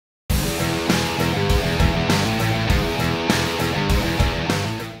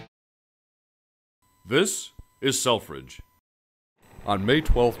This is Selfridge. On May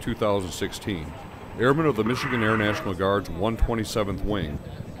 12, 2016, airmen of the Michigan Air National Guard's 127th Wing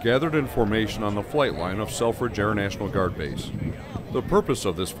gathered in formation on the flight line of Selfridge Air National Guard Base. The purpose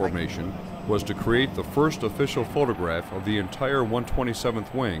of this formation was to create the first official photograph of the entire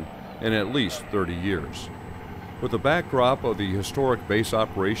 127th Wing in at least 30 years. With the backdrop of the historic base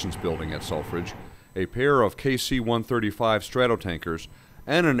operations building at Selfridge, a pair of KC-135 Stratotankers,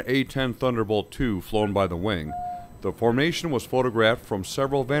 and an A-10 Thunderbolt II flown by the wing, the formation was photographed from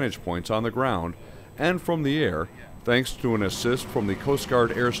several vantage points on the ground and from the air, thanks to an assist from the Coast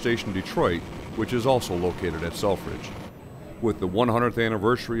Guard Air Station Detroit, which is also located at Selfridge. With the 100th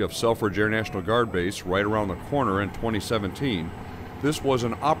anniversary of Selfridge Air National Guard Base right around the corner in 2017, this was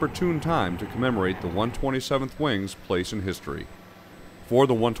an opportune time to commemorate the 127th Wing's place in history. For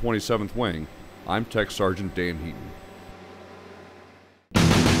the 127th Wing, I'm Tech Sergeant Dan Heaton.